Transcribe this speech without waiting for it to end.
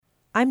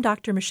I'm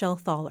Dr. Michelle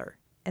Thaller,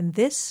 and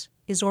this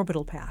is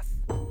Orbital Path,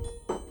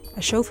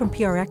 a show from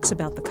PRX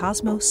about the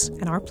cosmos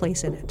and our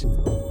place in it.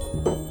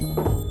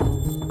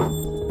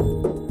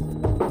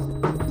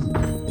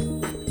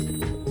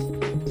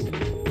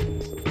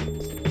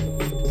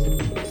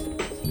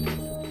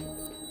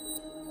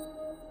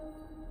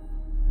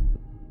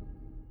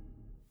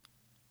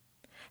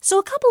 So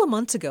a couple of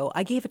months ago,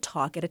 I gave a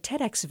talk at a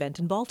TEDx event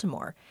in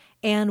Baltimore,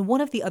 and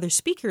one of the other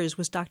speakers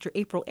was Dr.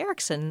 Aprille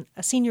Ericcson,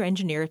 a senior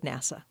engineer at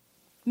NASA.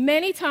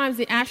 Many times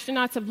the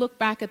astronauts have looked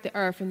back at the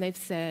Earth and they've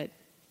said,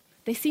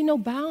 they see no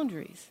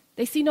boundaries,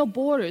 they see no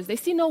borders, they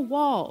see no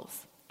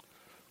walls.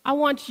 I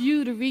want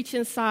you to reach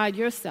inside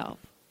yourself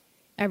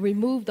and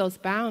remove those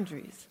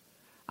boundaries.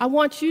 I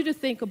want you to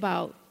think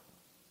about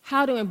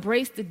how to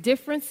embrace the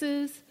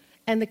differences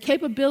and the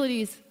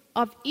capabilities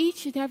of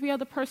each and every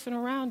other person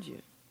around you.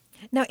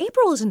 Now,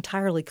 Aprille is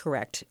entirely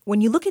correct. When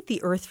you look at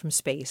the Earth from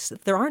space,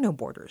 there are no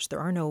borders, there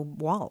are no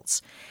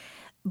walls.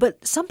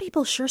 But some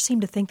people sure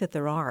seem to think that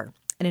there are.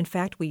 And in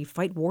fact, we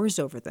fight wars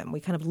over them. We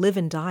kind of live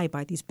and die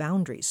by these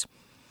boundaries.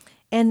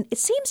 And it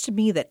seems to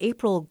me that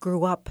Aprille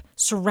grew up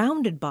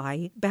surrounded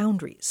by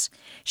boundaries.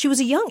 She was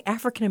a young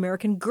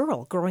African-American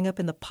girl growing up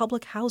in the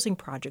public housing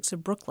projects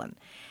of Brooklyn.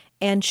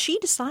 And she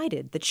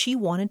decided that she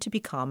wanted to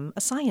become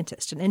a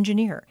scientist, an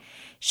engineer.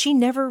 She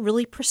never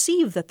really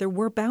perceived that there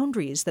were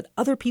boundaries that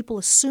other people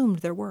assumed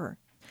there were.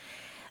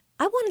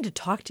 I wanted to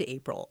talk to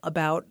Aprille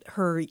about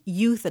her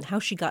youth and how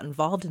she got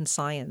involved in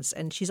science,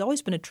 and she's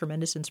always been a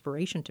tremendous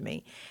inspiration to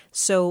me.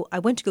 So I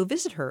went to go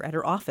visit her at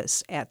her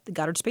office at the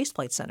Goddard Space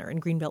Flight Center in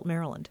Greenbelt,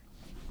 Maryland.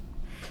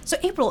 So,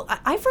 Aprille,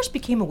 I first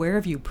became aware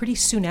of you pretty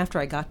soon after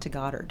I got to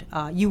Goddard.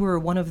 You were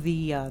one of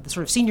the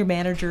sort of senior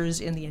managers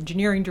in the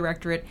engineering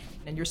directorate,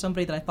 and you're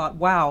somebody that I thought,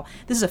 wow,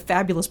 this is a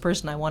fabulous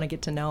person I want to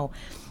get to know.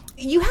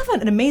 You have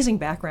an amazing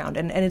background,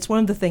 and it's one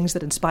of the things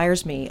that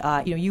inspires me.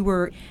 You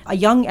were a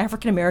young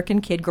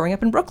African-American kid growing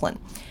up in Brooklyn,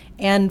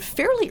 and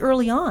fairly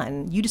early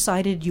on, you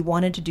decided you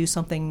wanted to do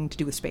something to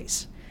do with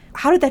space.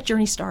 How did that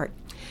journey start?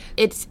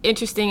 It's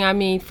interesting. I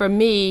mean, for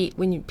me,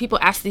 when people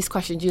ask these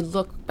questions, you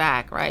look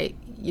back, right?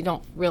 You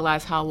don't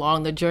realize how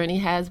long the journey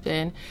has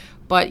been.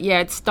 But yeah,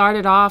 it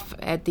started off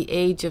at the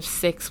age of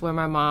 6 when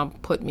my mom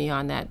put me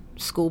on that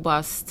school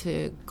bus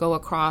to go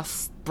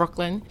across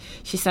Brooklyn.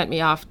 She sent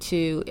me off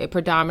to a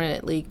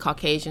predominantly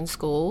Caucasian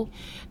school.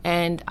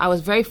 And I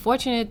was very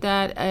fortunate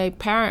that a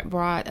parent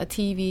brought a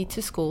TV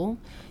to school.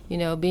 You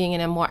know, being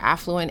in a more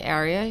affluent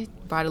area,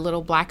 brought a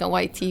little black and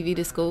white TV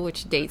to school,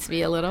 which dates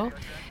me a little.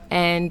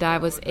 And I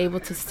was able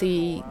to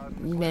see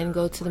men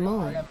go to the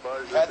moon.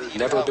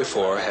 Never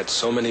before had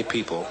so many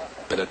people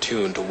been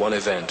attuned to one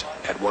event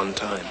at one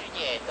time.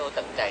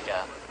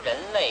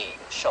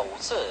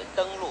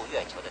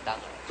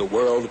 The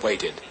world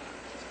waited,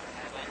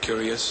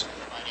 curious,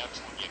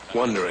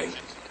 wondering,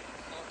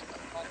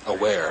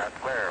 aware,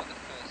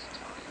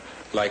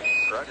 like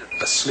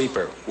a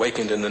sleeper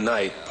wakened in the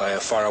night by a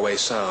faraway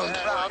sound.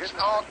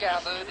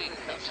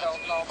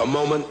 A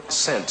moment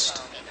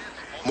sensed,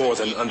 more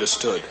than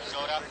understood.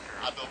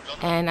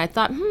 And I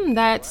thought,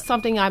 that's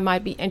something I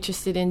might be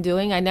interested in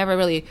doing. I never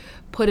really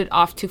put it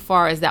off too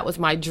far as that was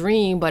my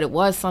dream, but it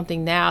was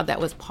something now that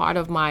was part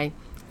of my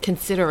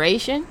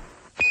consideration.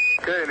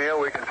 Okay, Neil,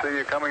 we can see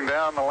you coming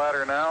down the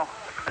ladder now.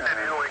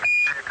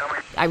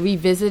 I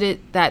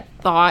revisited that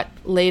thought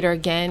later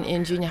again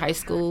in junior high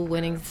school,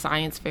 winning the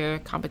science fair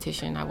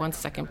competition. I won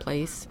second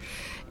place.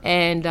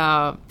 And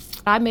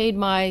I made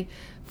my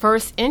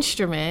first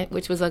instrument,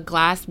 which was a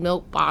glass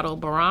milk bottle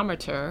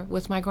barometer,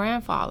 with my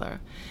grandfather.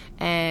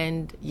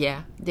 And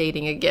yeah,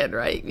 dating again,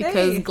 right?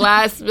 Because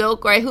glass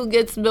milk, right? Who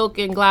gets milk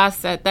in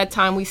glass? At that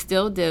time, we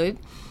still did.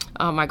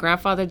 My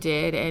grandfather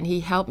did, and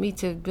he helped me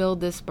to build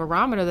this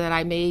barometer that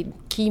I made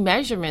key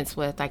measurements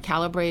with. I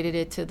calibrated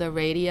it to the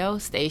radio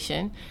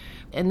station.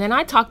 And then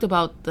I talked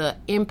about the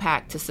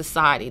impact to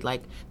society,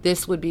 like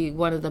this would be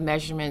one of the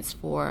measurements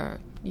for,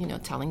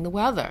 telling the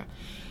weather.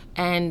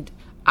 And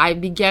I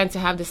began to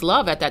have this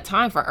love at that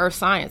time for earth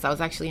science. I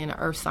was actually in an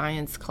earth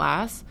science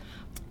class.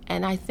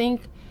 And I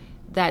think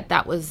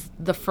that was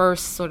the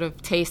first sort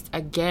of taste,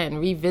 again,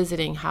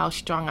 revisiting how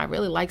strong I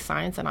really liked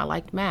science and I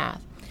liked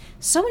math.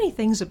 So many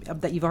things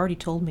that you've already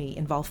told me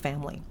involve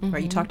family,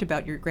 right? You talked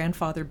about your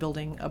grandfather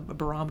building a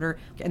barometer,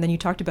 and then you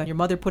talked about your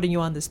mother putting you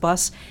on this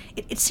bus.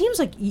 It seems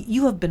like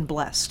you have been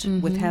blessed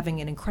with having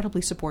an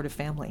incredibly supportive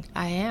family.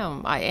 I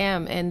am.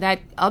 And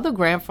that other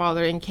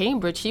grandfather in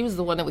Cambridge, he was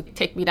the one that would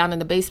take me down in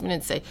the basement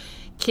and say,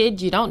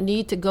 kid, you don't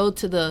need to go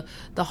to the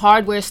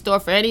hardware store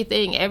for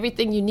anything.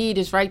 Everything you need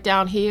is right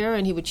down here.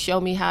 And he would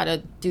show me how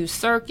to do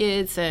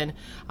circuits and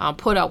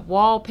put up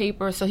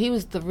wallpaper. So he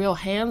was the real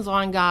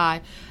hands-on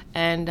guy.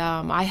 And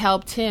I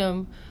helped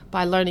him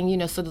by learning,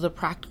 sort of the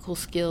practical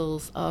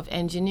skills of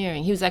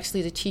engineering. He was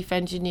actually the chief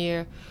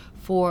engineer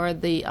for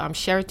the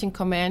Sheraton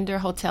Commander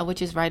Hotel,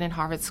 which is right in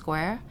Harvard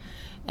Square.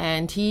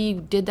 And he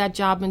did that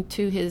job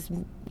into his,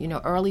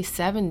 early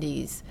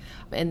 70s.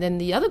 And then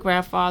the other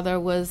grandfather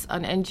was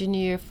an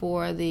engineer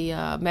for the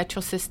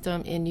metro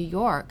system in New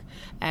York.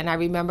 And I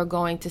remember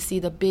going to see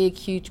the big,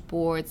 huge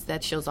boards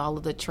that shows all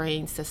of the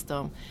train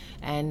system.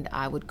 And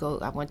I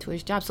went to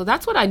his job. So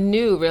that's what I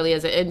knew really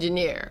as an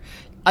engineer.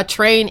 A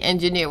train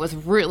engineer was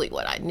really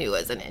what I knew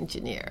as an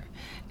engineer.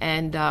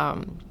 And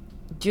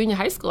junior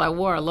high school, I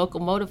wore a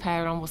locomotive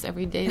hat almost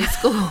every day to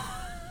school.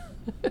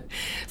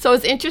 So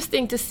it's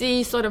interesting to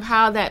see sort of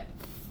how that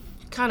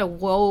kind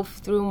of wove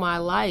through my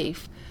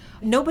life.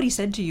 Nobody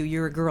said to you,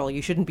 you're a girl,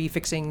 you shouldn't be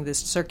fixing this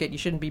circuit, you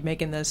shouldn't be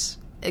making this.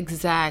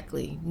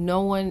 Exactly.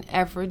 No one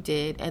ever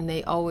did, and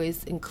they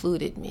always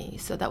included me.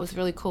 So that was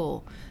really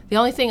cool. The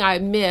only thing I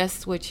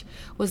missed, which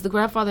was the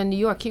grandfather in New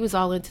York, he was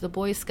all into the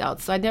Boy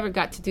Scouts. So I never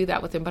got to do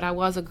that with him, but I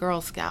was a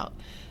Girl Scout.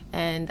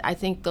 And I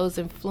think those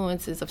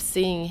influences of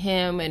seeing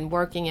him and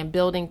working and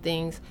building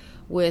things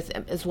with,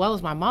 as well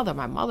as my mother.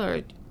 My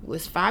mother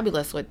was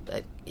fabulous with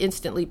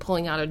instantly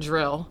pulling out a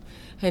drill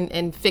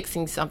and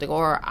fixing something,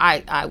 or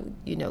I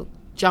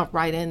jump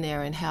right in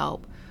there and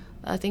help.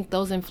 I think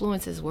those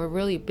influences were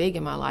really big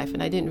in my life,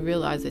 and I didn't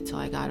realize it till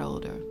I got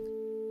older.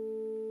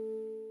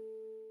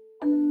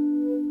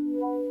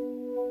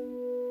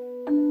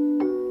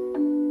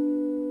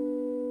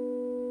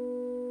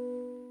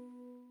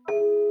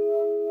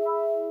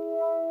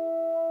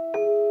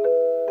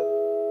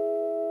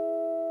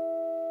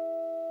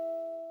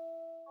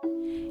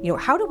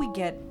 How do we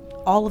get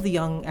all of the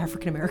young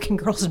African-American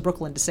girls in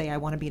Brooklyn to say, I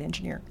want to be an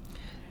engineer?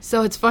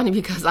 So it's funny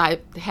because I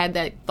had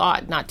that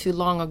thought not too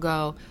long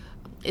ago.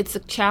 It's a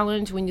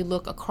challenge when you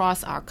look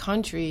across our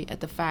country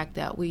at the fact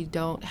that we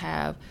don't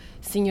have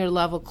senior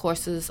level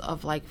courses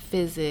of like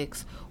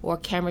physics or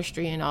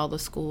chemistry in all the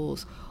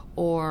schools,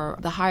 or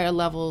the higher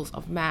levels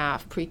of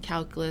math,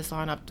 pre-calculus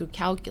on up through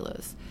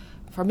calculus.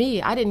 For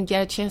me, I didn't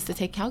get a chance to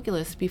take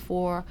calculus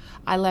before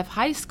I left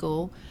high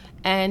school,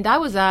 and I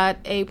was at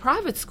a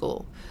private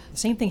school. The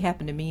same thing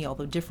happened to me,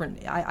 although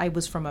different. I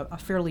was from a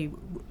fairly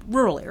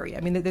rural area. I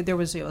mean, there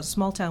was a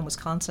small town,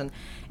 Wisconsin,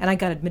 and I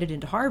got admitted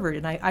into Harvard,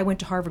 and I went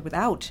to Harvard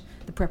without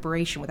the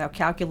preparation, without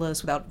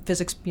calculus, without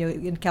physics,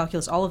 in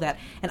calculus, all of that,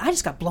 and I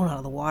just got blown out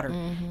of the water.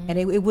 Mm-hmm. And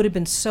it would have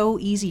been so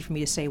easy for me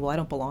to say, well, I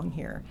don't belong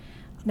here.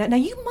 Now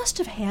you must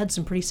have had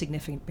some pretty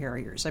significant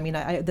barriers. I mean,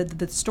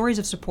 the stories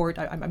of support,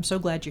 I'm so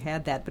glad you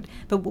had that,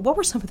 but what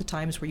were some of the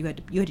times where you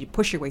had to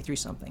push your way through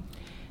something?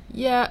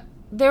 Yeah,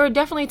 there were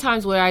definitely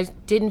times where I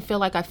didn't feel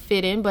like I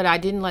fit in, but I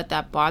didn't let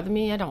that bother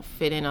me. I don't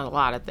fit in a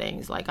lot of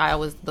things. Like, I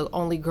was the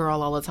only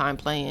girl all the time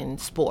playing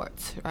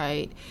sports,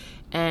 right?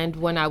 And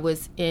when I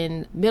was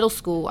in middle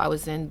school, I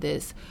was in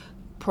this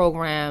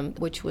program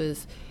which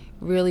was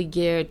really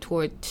geared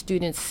toward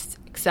students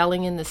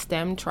excelling in the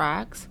STEM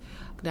tracks.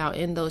 Now,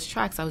 in those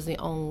tracks, I was the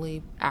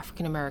only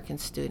African-American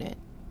student,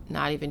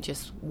 not even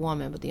just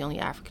woman, but the only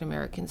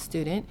African-American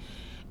student.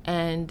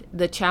 And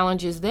the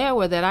challenges there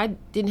were that I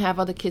didn't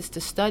have other kids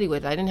to study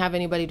with. I didn't have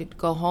anybody to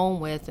go home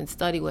with and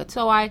study with.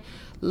 So I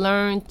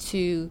learned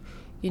to,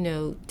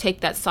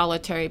 take that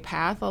solitary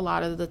path a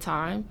lot of the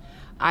time.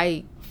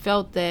 I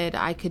felt that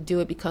I could do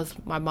it because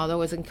my mother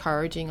was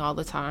encouraging all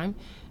the time,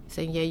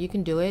 saying, yeah, you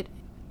can do it.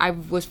 I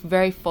was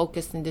very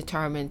focused and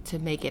determined to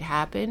make it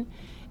happen.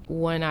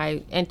 When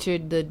I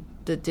entered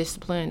the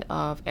discipline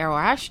of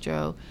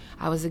aeroastro,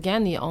 I was,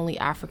 again, the only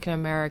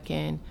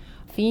African-American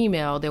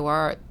female. There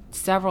were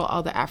several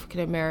other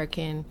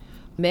African-American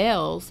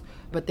males,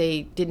 but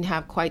they didn't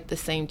have quite the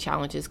same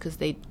challenges because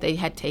they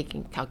had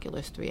taken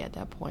Calculus 3 at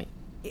that point.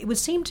 It would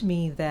seem to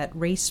me that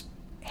race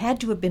had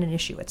to have been an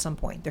issue at some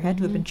point. There had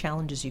to have been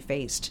challenges you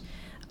faced.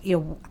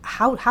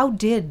 How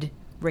did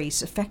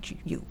race affect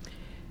you?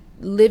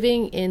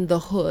 Living in the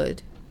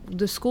hood,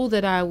 the school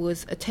that I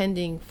was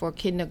attending for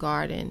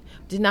kindergarten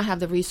did not have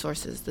the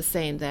resources the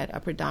same that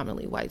a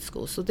predominantly white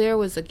school. So there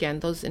was,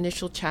 again, those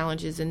initial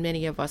challenges, and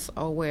many of us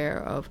are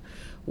aware of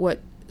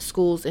what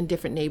schools in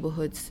different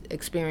neighborhoods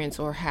experience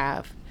or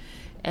have.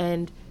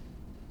 And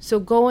so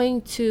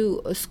going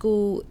to a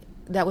school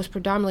that was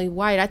predominantly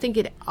white, I think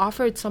it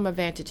offered some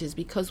advantages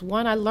because,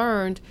 one, I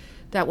learned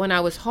that when I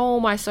was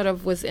home, I sort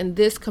of was in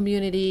this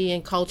community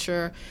and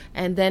culture,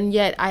 and then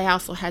yet I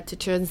also had to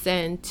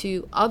transcend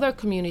to other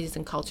communities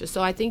and culture.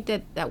 So I think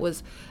that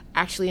was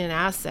actually an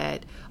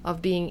asset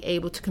of being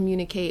able to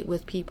communicate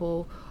with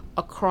people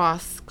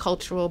across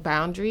cultural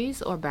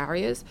boundaries or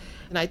barriers.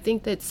 And I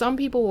think that some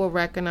people will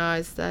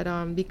recognize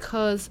that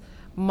because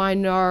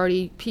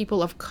minority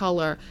people of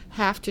color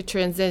have to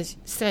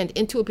transcend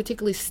into a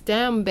particularly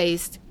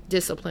STEM-based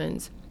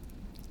disciplines,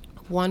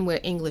 one where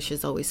English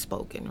is always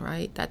spoken,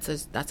 right? That's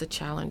a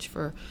challenge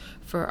for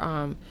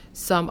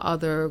some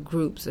other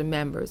groups and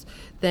members.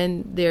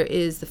 Then there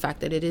is the fact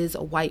that it is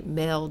a white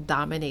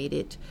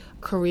male-dominated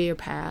career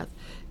path.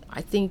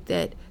 I think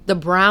that the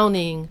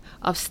browning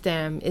of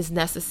STEM is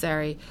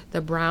necessary.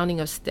 The browning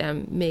of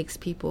STEM makes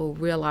people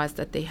realize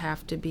that they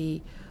have to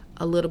be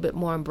a little bit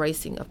more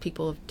embracing of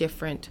people of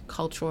different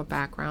cultural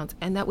backgrounds,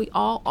 and that we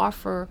all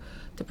offer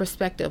the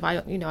perspective.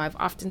 I've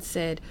often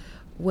said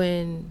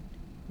when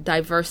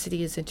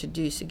diversity is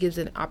introduced, it gives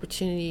an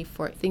opportunity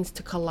for things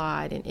to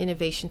collide and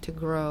innovation to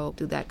grow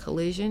through that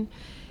collision.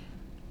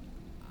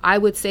 I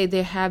would say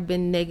there have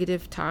been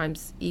negative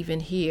times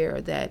even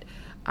here that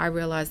I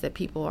realize that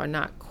people are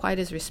not quite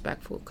as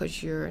respectful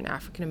because you're an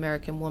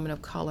African-American woman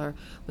of color.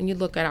 When you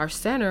look at our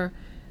center,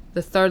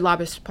 the third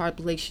largest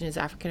population is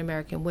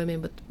African-American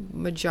women, but the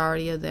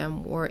majority of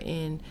them were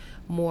in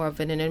more of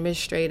an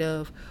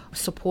administrative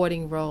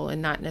supporting role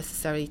and not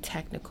necessarily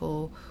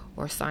technical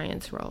or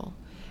science role.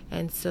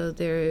 And so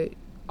there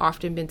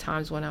often been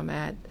times when I'm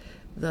at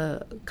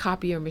the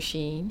copier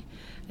machine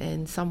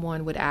and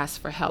someone would ask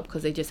for help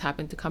because they just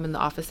happened to come in the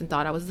office and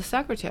thought I was the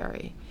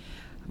secretary.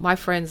 My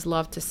friends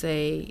love to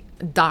say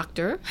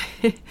doctor,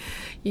 and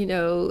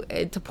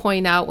to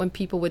point out when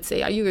people would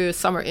say, are you a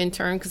summer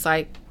intern? Because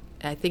I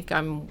think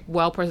I'm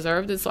well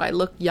preserved and so I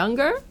look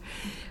younger.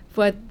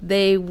 But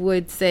they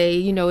would say,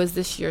 is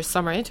this your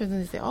summer intern?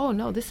 And they say, oh,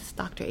 no, this is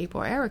Dr.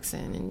 Aprille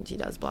Ericcson, and she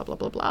does blah, blah,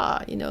 blah,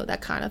 blah,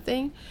 that kind of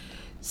thing.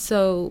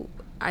 So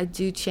I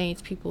do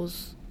change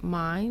people's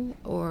mind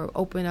or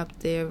open up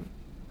their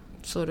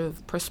sort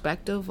of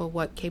perspective of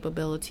what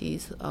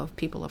capabilities of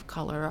people of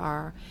color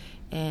are.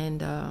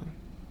 And,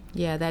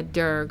 that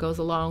DER goes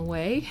a long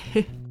way.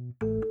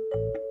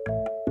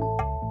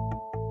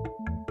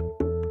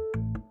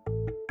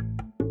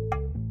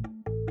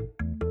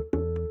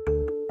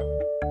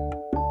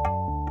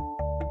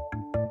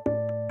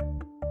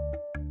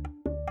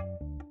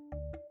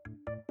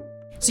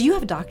 So you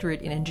have a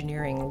doctorate in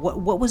engineering.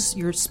 What was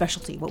your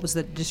specialty? What was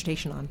the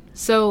dissertation on?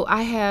 So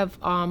I have,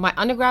 my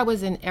undergrad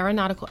was in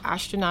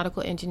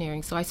astronautical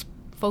engineering. So I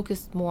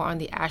focused more on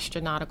the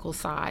astronautical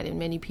side, and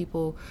many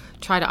people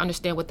try to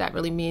understand what that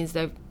really means.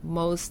 They're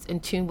most in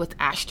tune with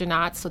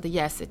astronauts.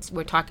 So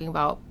we're talking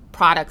about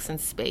products in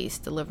space,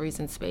 deliveries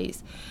in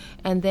space.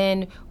 And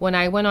then when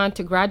I went on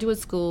to graduate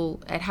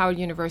school at Howard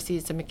University,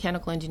 it's a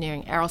mechanical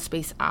engineering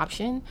aerospace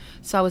option.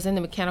 So I was in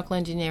the mechanical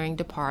engineering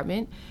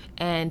department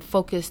and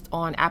focused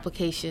on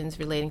applications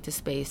relating to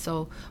space.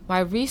 So my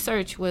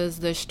research was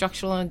the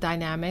structural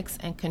dynamics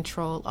and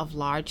control of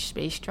large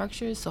space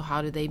structures. So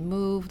how do they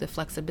move? The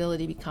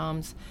flexibility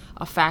becomes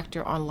a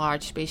factor on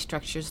large space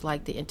structures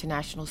like the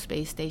International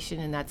Space Station,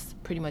 and that's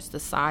pretty much the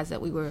size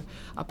that we were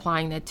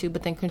applying that to.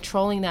 But then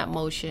controlling that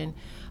motion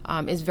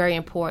is very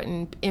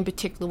important, in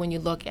particular when you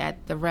look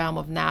at the realm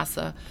of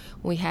NASA.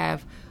 We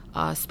have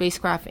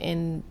spacecraft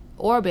in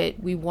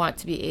orbit. We want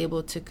to be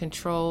able to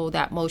control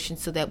that motion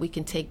so that we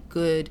can take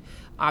good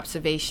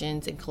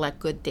observations and collect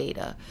good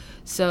data.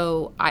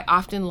 So I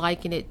often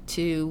liken it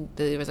to,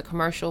 there was a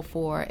commercial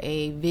for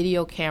a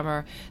video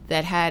camera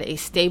that had a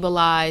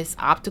stabilized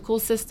optical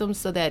system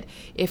so that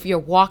if you're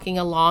walking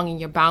along and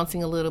you're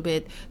bouncing a little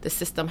bit, the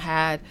system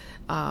had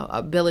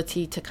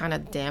ability to kind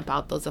of damp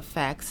out those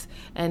effects.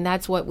 And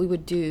that's what we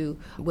would do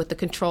with the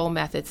control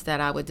methods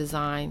that I would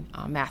design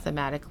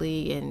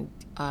mathematically and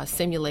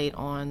simulate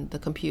on the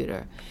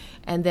computer.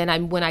 And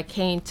then when I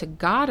came to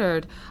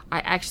Goddard, I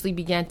actually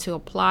began to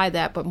apply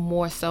that, but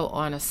more so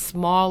on a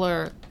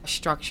smaller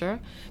structure,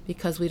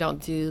 because we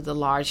don't do the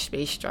large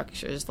space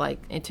structures like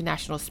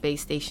International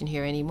Space Station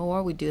here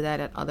anymore. We do that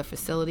at other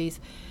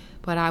facilities.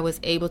 But I was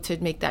able to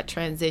make that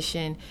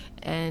transition,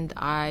 and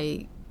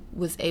I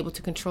was able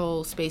to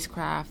control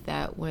spacecraft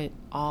that went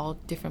all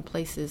different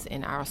places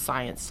in our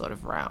science sort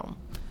of realm.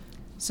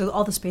 So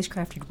all the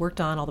spacecraft you'd worked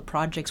on, all the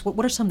projects,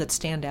 what are some that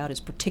stand out as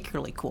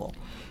particularly cool?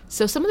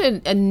 So some of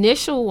the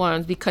initial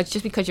ones,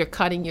 because you're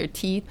cutting your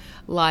teeth,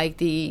 like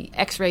the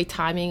X-ray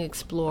Timing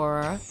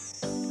Explorer.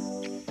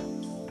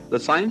 The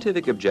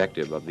scientific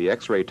objective of the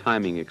X-ray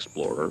Timing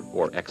Explorer,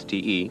 or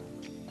XTE,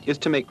 is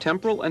to make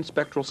temporal and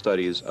spectral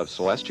studies of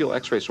celestial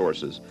X-ray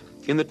sources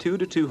in the 2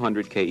 to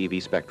 200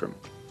 keV spectrum.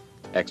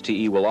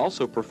 XTE will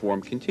also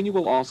perform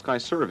continual all-sky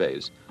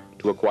surveys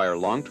to acquire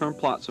long-term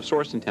plots of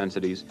source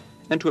intensities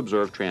and to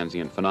observe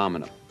transient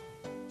phenomena.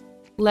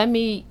 Let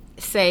me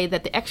say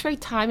that the X-ray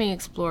Timing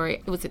Explorer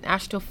was an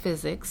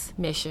astrophysics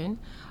mission.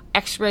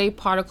 X-ray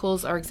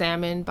particles are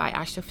examined by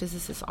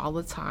astrophysicists all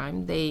the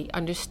time. They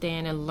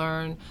understand and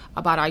learn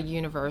about our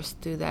universe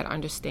through that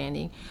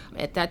understanding.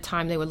 At that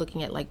time, they were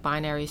looking at like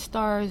binary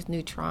stars,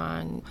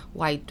 neutron,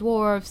 white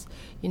dwarfs,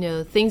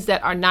 things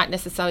that are not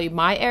necessarily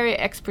my area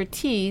of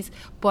expertise,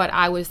 but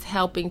I was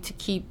helping to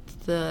keep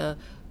the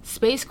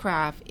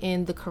spacecraft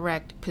in the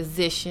correct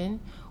position,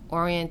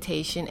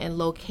 orientation, and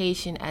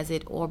location as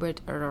it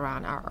orbited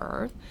around our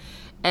Earth.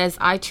 As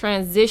I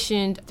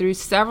transitioned through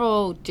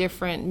several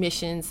different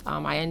missions,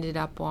 I ended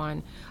up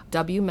on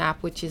WMAP,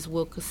 which is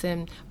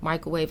Wilkinson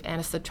Microwave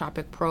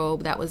Anisotropic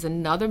Probe. That was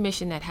another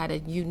mission that had a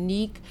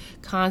unique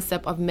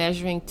concept of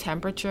measuring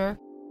temperature.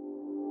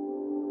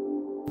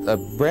 A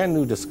brand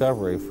new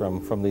discovery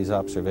from these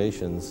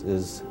observations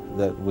is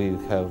that we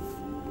have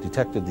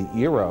detected the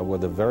era where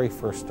the very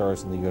first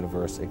stars in the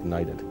universe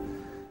ignited.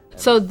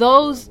 So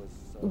those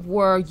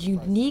were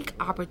unique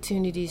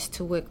opportunities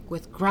to work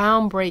with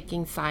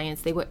groundbreaking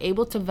science. They were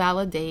able to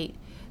validate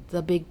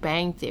the Big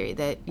Bang Theory,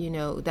 that,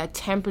 that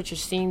temperature,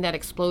 seeing that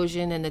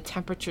explosion and the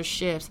temperature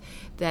shifts,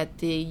 that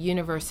the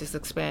universe is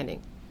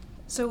expanding.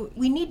 So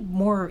we need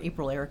more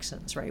Aprille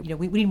Ericksons, right?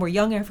 We need more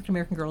young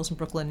African-American girls in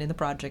Brooklyn in the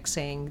project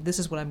saying, this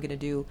is what I'm going to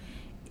do.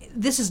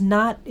 This is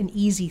not an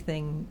easy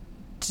thing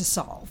to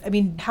solve. I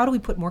mean, how do we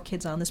put more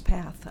kids on this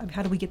path? I mean,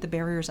 how do we get the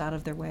barriers out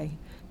of their way?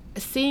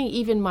 Seeing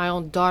even my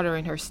own daughter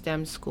in her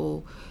STEM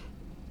school,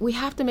 we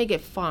have to make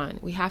it fun.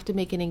 We have to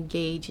make it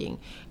engaging.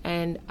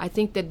 And I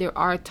think that there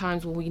are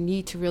times when we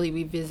need to really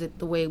revisit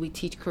the way we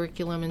teach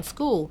curriculum in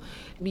school,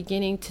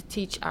 beginning to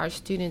teach our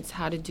students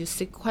how to do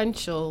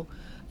sequential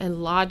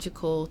and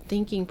logical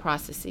thinking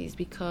processes,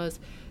 because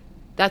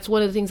that's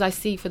one of the things I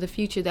see for the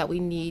future, that we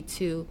need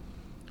to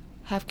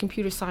have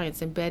computer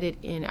science embedded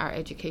in our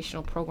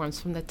educational programs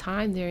from the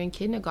time they're in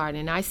kindergarten.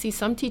 And I see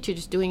some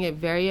teachers doing it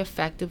very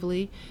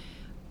effectively.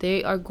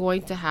 They are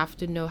going to have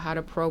to know how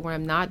to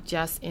program not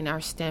just in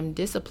our STEM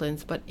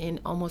disciplines, but in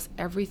almost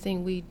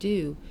everything we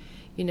do.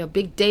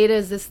 Big data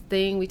is this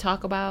thing we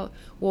talk about.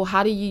 Well,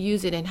 how do you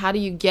use it, and how do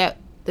you get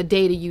the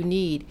data you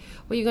need?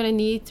 Well, you're going to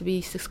need to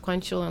be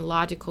sequential and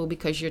logical,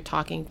 because you're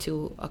talking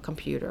to a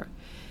computer.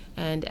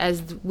 And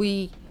as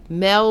we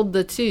meld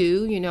the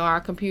two,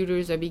 our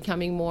computers are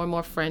becoming more and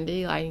more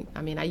friendly. I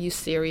use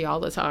Siri all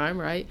the time,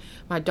 right?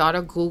 My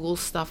daughter Googles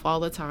stuff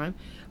all the time.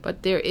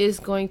 But there is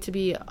going to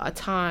be a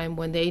time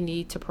when they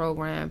need to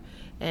program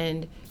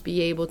and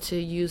be able to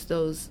use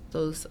those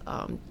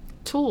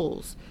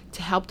tools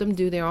to help them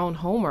do their own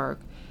homework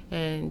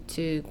and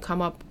to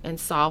come up and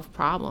solve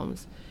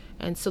problems.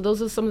 And so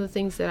those are some of the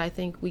things that I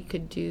think we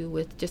could do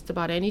with just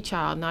about any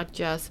child, not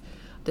just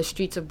the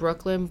streets of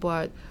Brooklyn,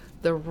 but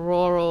the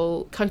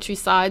rural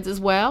countrysides as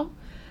well.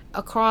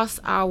 Across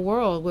our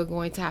world, we're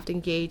going to have to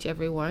engage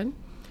everyone.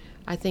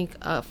 I think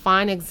a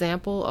fine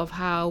example of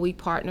how we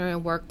partner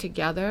and work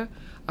together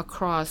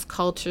across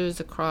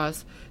cultures,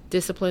 across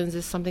disciplines,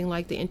 is something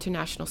like the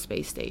International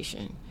Space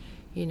Station.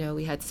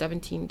 We had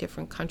 17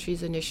 different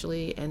countries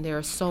initially, and there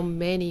are so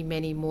many,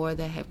 many more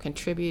that have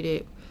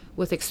contributed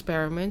with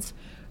experiments,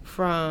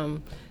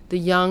 from the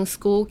young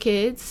school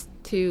kids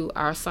to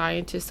our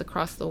scientists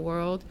across the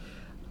world.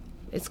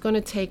 It's going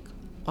to take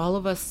all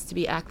of us to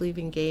be actively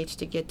engaged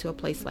to get to a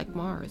place like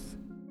Mars.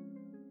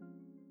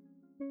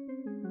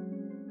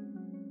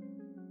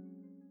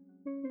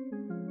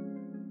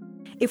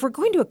 If we're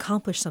going to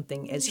accomplish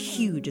something as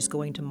huge as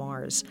going to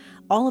Mars,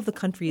 all of the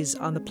countries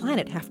on the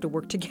planet have to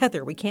work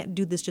together. We can't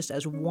do this just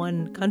as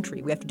one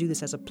country. We have to do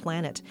this as a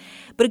planet.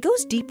 But it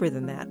goes deeper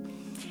than that.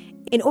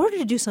 In order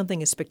to do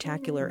something as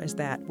spectacular as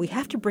that, we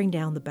have to bring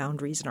down the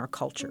boundaries in our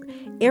culture.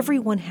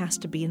 Everyone has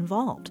to be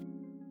involved.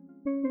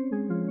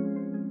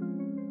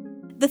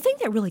 The thing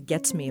that really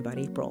gets me about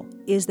Aprille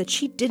is that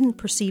she didn't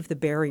perceive the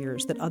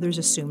barriers that others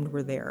assumed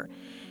were there.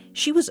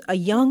 She was a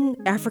young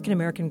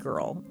African-American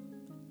girl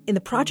in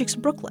the projects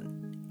in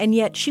Brooklyn, and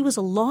yet she was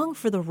along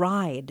for the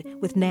ride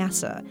with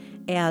NASA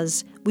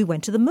as we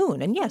went to the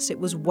moon. And yes, it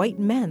was white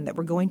men that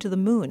were going to the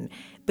moon,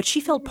 but she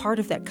felt part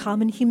of that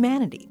common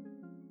humanity.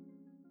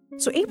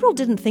 So Aprille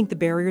didn't think the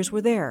barriers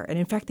were there, and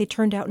in fact they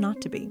turned out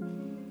not to be.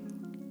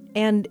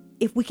 And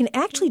if we can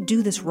actually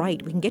do this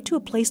right, we can get to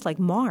a place like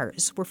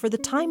Mars where for the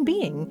time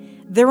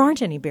being there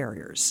aren't any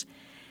barriers.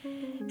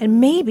 And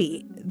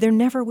maybe there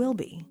never will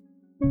be.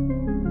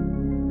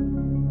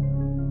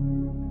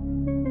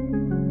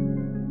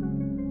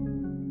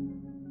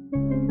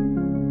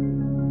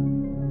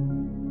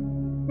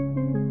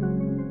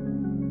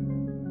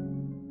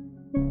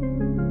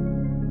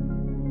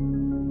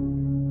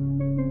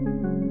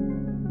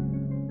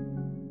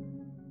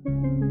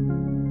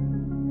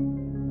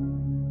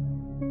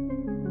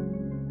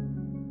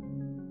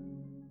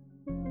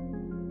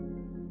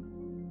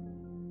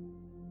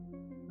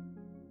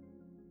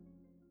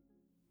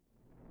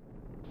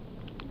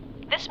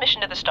 This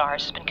mission to the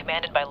stars has been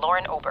commanded by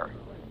Lauren Ober.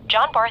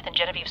 John Barth and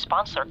Genevieve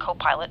Sponsler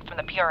co-pilot from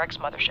the PRX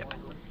mothership.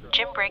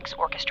 Jim Briggs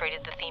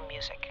orchestrated the theme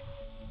music.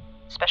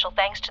 Special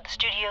thanks to the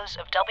studios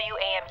of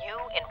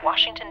WAMU in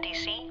Washington,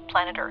 D.C.,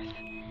 planet Earth.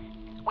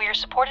 We are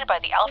supported by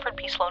the Alfred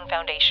P. Sloan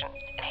Foundation,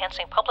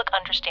 enhancing public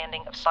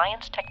understanding of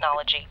science,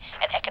 technology,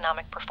 and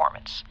economic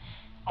performance.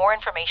 More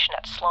information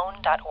at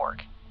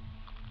sloan.org.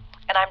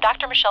 And I'm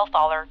Dr. Michelle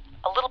Thaller,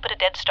 a little bit of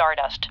dead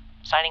stardust,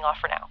 signing off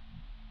for now.